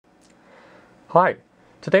Hi,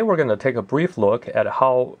 today we're going to take a brief look at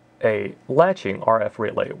how a latching RF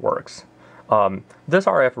relay works. This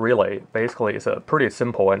RF relay basically is a pretty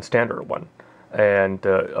simple and standard one. And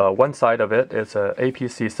one side of it is a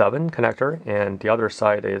APC7 connector, and the other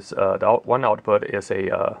side is one output is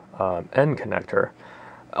a N connector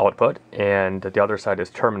output, and the other side is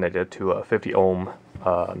terminated to a 50 ohm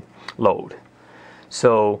load.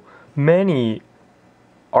 So many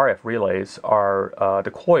RF relays are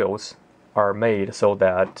the coils are made so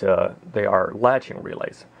that they are latching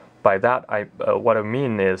relays. By that, what I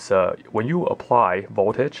mean is when you apply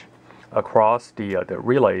voltage across the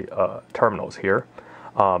relay terminals here,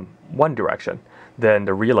 one direction, then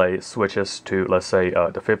the relay switches to, let's say,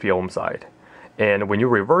 the 50 ohm side. And when you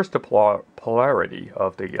reverse the polarity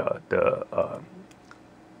of the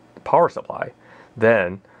power supply,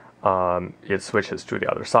 then it switches to the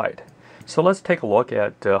other side. So let's take a look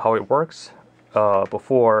at how it works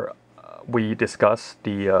before we discuss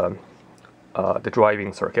the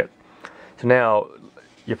driving circuit. So now,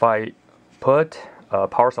 if I put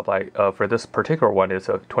power supply for this particular one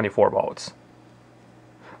is 24 volts.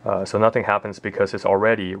 So nothing happens because it's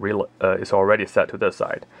already set to this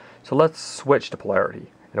side. So let's switch the polarity,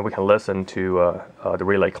 and we can listen to the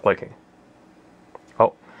relay clicking.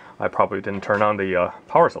 Oh, I probably didn't turn on the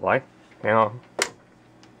power supply. Hang on.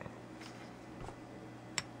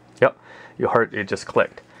 Yep, you heard it just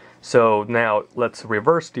clicked. So now let's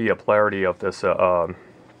reverse the polarity of this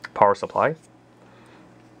power supply,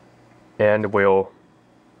 and we'll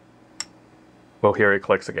hear it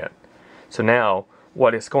clicks again. So now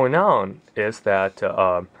what is going on is that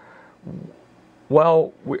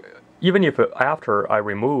even if after I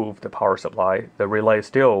remove the power supply, the relay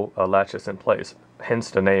still latches in place,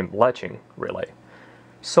 hence the name latching relay.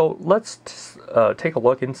 So let's take a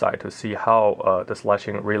look inside to see how this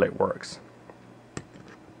latching relay works.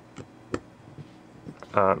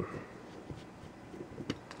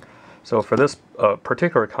 So for this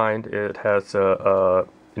particular kind, it has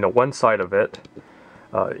one side of it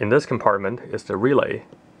in this compartment is the relay.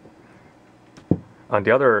 On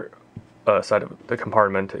the other side of the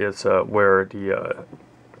compartment is where the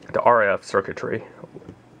RF circuitry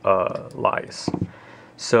lies.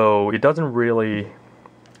 So it doesn't really,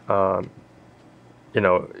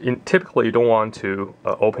 typically you don't want to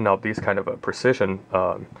open up these kind of a precision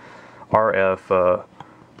RF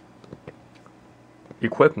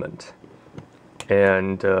equipment,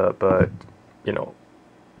 and but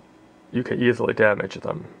you can easily damage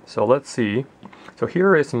them. So let's see. So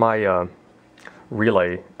here is my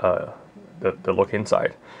relay, the look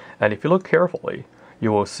inside, and if you look carefully,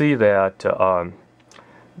 you will see that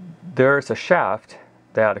there's a shaft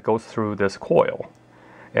that goes through this coil,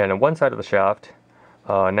 and on one side of the shaft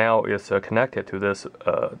now is connected to this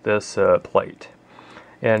plate.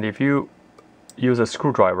 And if you use a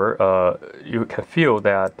screwdriver, you can feel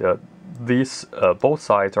that these both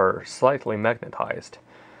sides are slightly magnetized.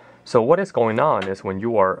 So what is going on is when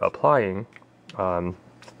you are applying,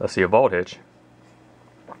 let's see, a voltage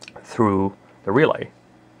through the relay.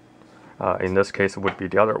 In this case, it would be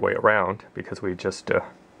the other way around because we just.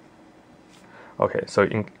 Okay, so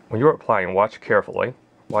when you're applying, watch carefully.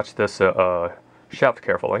 Watch this shaft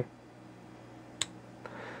carefully.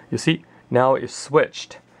 You see, now it's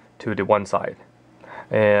switched to the one side,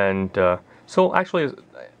 and so actually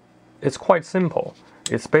it's quite simple.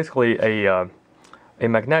 It's basically a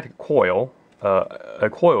magnetic coil, a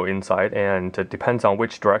coil inside, and it depends on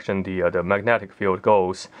which direction the magnetic field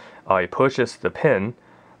goes. It pushes the pin.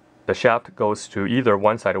 The shaft goes to either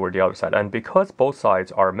one side or the other side, and because both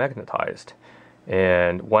sides are magnetized,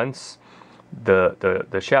 and once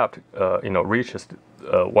the shaft reaches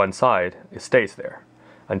one side, it stays there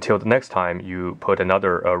until the next time you put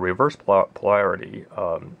another reverse polarity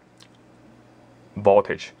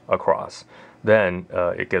voltage across. Then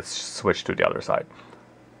it gets switched to the other side.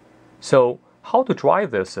 So how to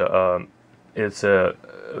drive this is, there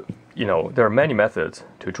are many methods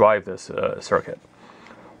to drive this circuit.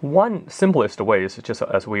 One simplest way is just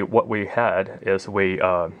as what we had is we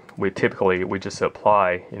typically just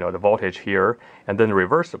apply the voltage here and then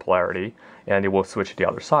reverse the polarity, and it will switch to the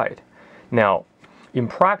other side. Now, in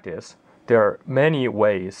practice, there are many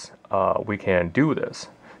ways we can do this.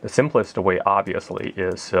 The simplest way, obviously,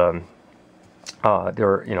 is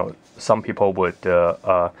some people would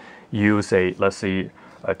use let's say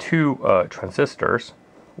two transistors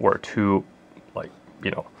or two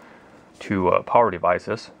power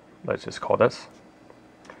devices. Let's just call this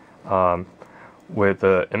with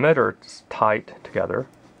the emitters tied together,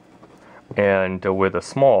 and with a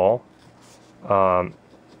small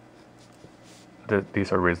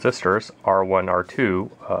these are resistors, R1,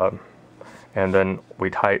 R2, and then we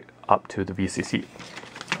tie it up to the VCC.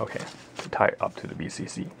 Okay, tie it up to the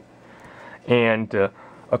VCC. And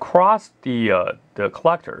across the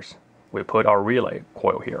collectors, we put our relay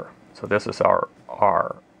coil here. So this is our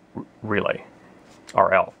relay,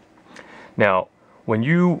 RL. Now, when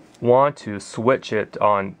you want to switch it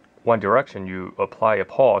on one direction, you apply a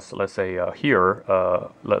pulse. Let's say here,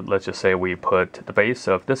 let's just say we put the base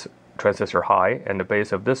of this transistor high and the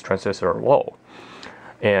base of this transistor low.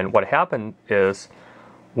 And what happened is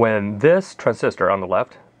when this transistor on the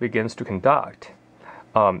left begins to conduct,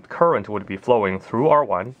 current would be flowing through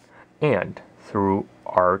R1 and through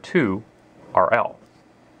R2, RL.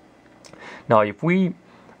 Now, if we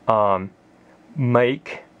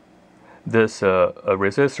make this a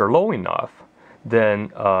resistor low enough,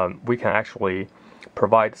 then we can actually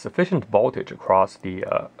provide sufficient voltage across the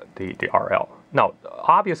RL. Now, the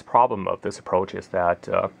obvious problem of this approach is that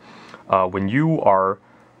when you are,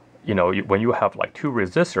 when you have like two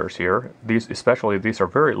resistors here, these are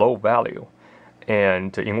very low value,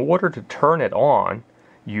 and in order to turn it on,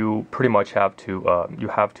 you pretty much have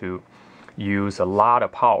to use a lot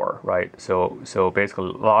of power, right? So basically,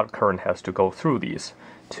 a lot of current has to go through these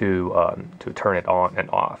to turn it on and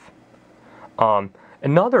off.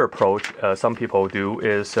 Another approach some people do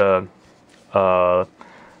is,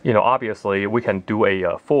 obviously we can do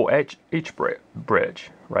a full H bridge,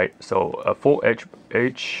 right? So a full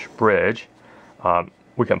H bridge,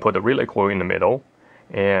 we can put the relay coil in the middle,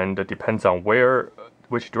 and it depends on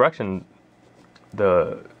which direction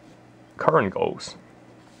the current goes,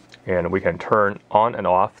 and we can turn on and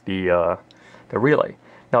off the relay.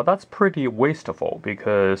 Now that's pretty wasteful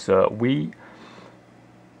because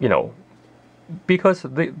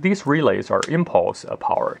these relays are impulse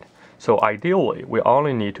powered. So ideally, we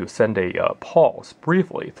only need to send a pulse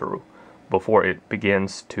briefly through before it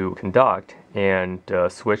begins to conduct and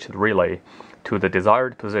switch the relay to the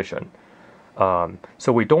desired position.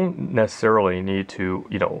 So we don't necessarily need to,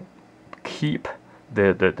 keep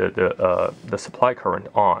the supply current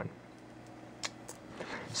on.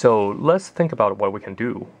 So let's think about what we can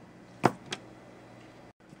do.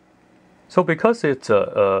 So because it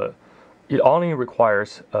only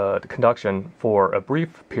requires the conduction for a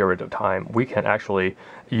brief period of time, we can actually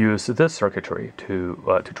use this circuitry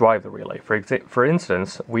to drive the relay. For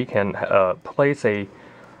instance, we can place a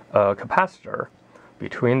capacitor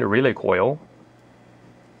between the relay coil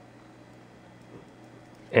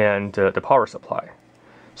and the power supply.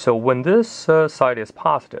 So when this side is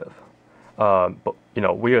positive,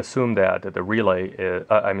 we assume that the relay is,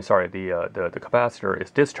 the capacitor is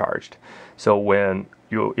discharged. So when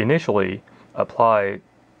you initially apply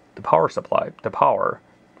the power supply,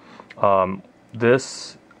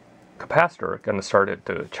 this capacitor is going to start it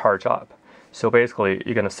to charge up. So basically,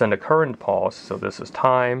 you're going to send a current pulse. So this is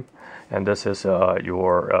time, and this is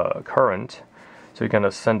your current. So you're going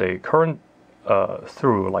to send a current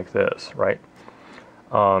through like this, right?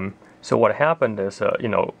 So what happened is,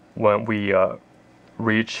 when we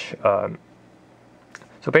reach,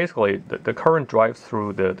 so basically the current drives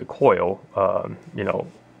through the coil,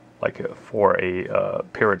 for a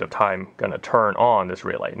period of time, going to turn on this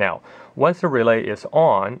relay. Now, once the relay is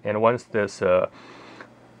on, and once this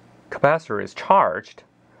capacitor is charged,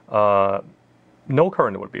 no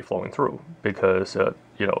current would be flowing through because,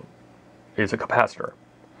 it's a capacitor.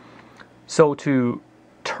 So to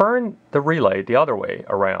turn the relay the other way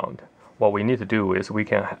around, what we need to do is we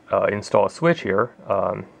can install a switch here.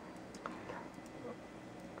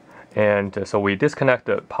 So we disconnect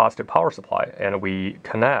the positive power supply and we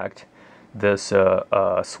connect this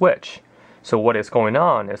switch. So what is going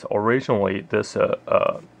on is originally this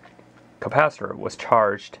capacitor was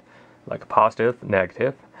charged like positive,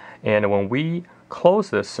 negative, and when we close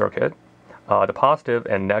this circuit, the positive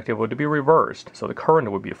and negative would be reversed. So the current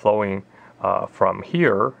would be flowing from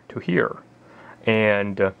here to here,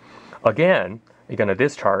 and again, you're going to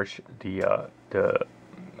discharge the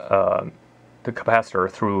capacitor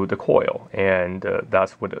through the coil, and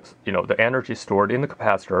that's what is, the energy stored in the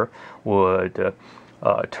capacitor would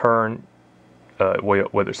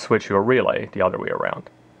would switch your relay the other way around.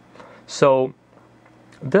 So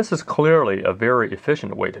this is clearly a very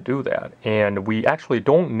efficient way to do that, and we actually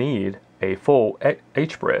don't need a full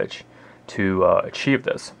H bridge to achieve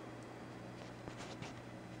this.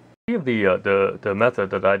 The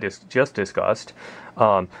method that I just discussed,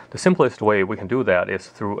 the simplest way we can do that is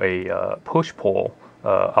through a push-pull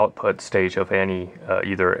output stage of any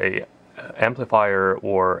either a amplifier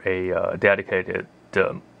or a dedicated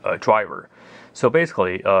driver. So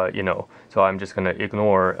basically, so I'm just going to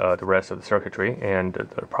ignore the rest of the circuitry, and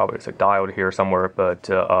there probably is a diode here somewhere, but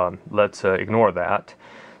let's ignore that.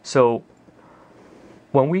 So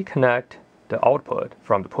when we connect the output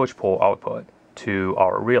from the push-pull output to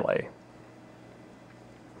our relay,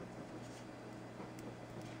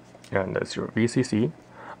 and that's your VCC,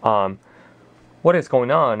 what is going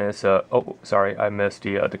on is, oh, sorry, I missed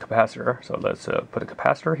the capacitor. So let's put a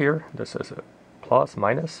capacitor here. This is a plus,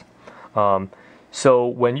 minus. So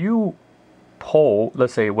when you pull,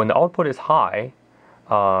 let's say when the output is high,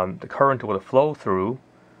 the current will flow through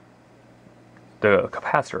the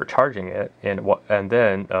capacitor, charging it, and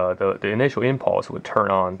then the initial impulse would turn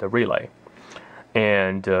on the relay.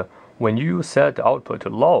 And when you set the output to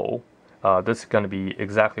low, this is going to be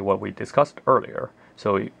exactly what we discussed earlier.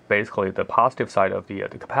 So basically, the positive side of the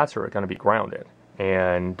capacitor is going to be grounded,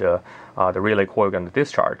 and the relay coil is going to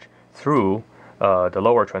discharge through the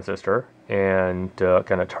lower transistor and going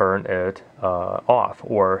to turn it off,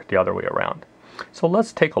 or the other way around. So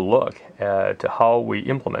let's take a look at how we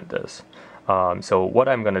implement this. So what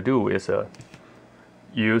I'm going to do is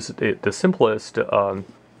use the simplest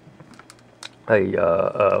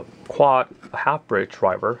quad half-bridge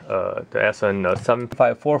driver, the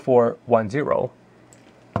SN754410.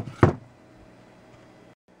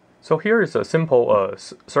 So here is a simple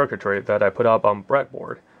circuitry that I put up on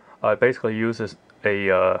breadboard. It basically uses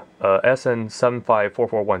a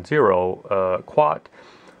SN754410 quad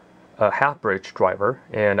half-bridge driver,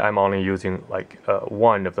 and I'm only using like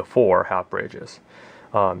one of the 4 half-bridges.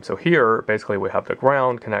 So here, basically, we have the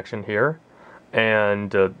ground connection here,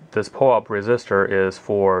 and this pull-up resistor is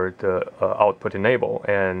for the output enable.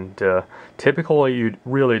 And typically, you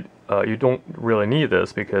don't really need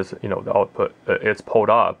this because the output it's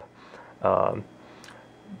pulled up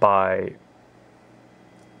by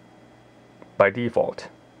default.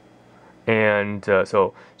 And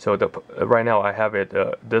right now I have it.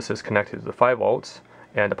 This is connected to the 5 volts,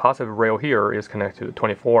 and the positive rail here is connected to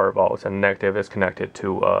 24 volts, and negative is connected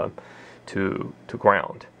to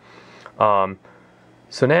ground. So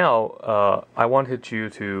now I wanted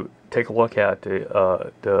you to take a look at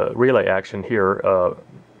the relay action here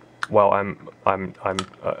while I'm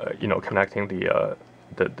connecting the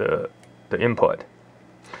input.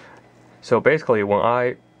 So basically, when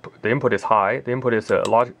the input is high, the input is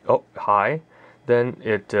high, then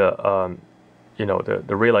it the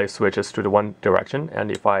relay switches to the one direction, and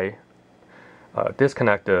if I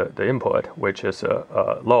disconnect the input, which is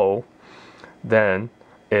low, then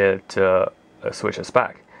it switches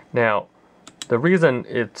back. Now, the reason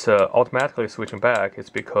it's automatically switching back is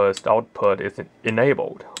because the output is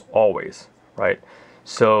enabled always, right?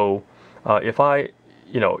 So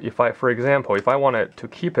for example, if I wanted to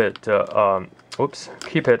keep it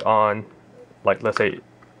keep it on, like, let's say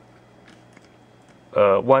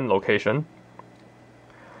one location,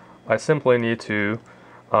 I simply need to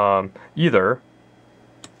either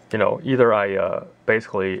I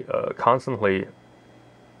basically constantly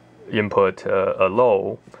input a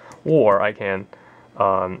low, or I can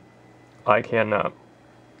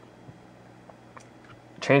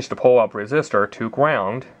change the pull-up resistor to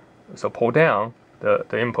ground, so pull down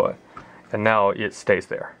the input, and now it stays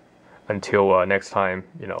there until next time,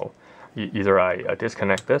 either I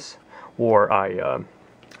disconnect this, or I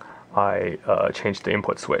change the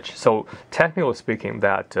input switch. So technically speaking,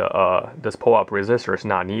 that this pull-up resistor is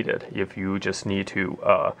not needed if you just need to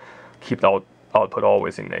keep the output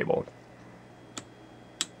always enabled.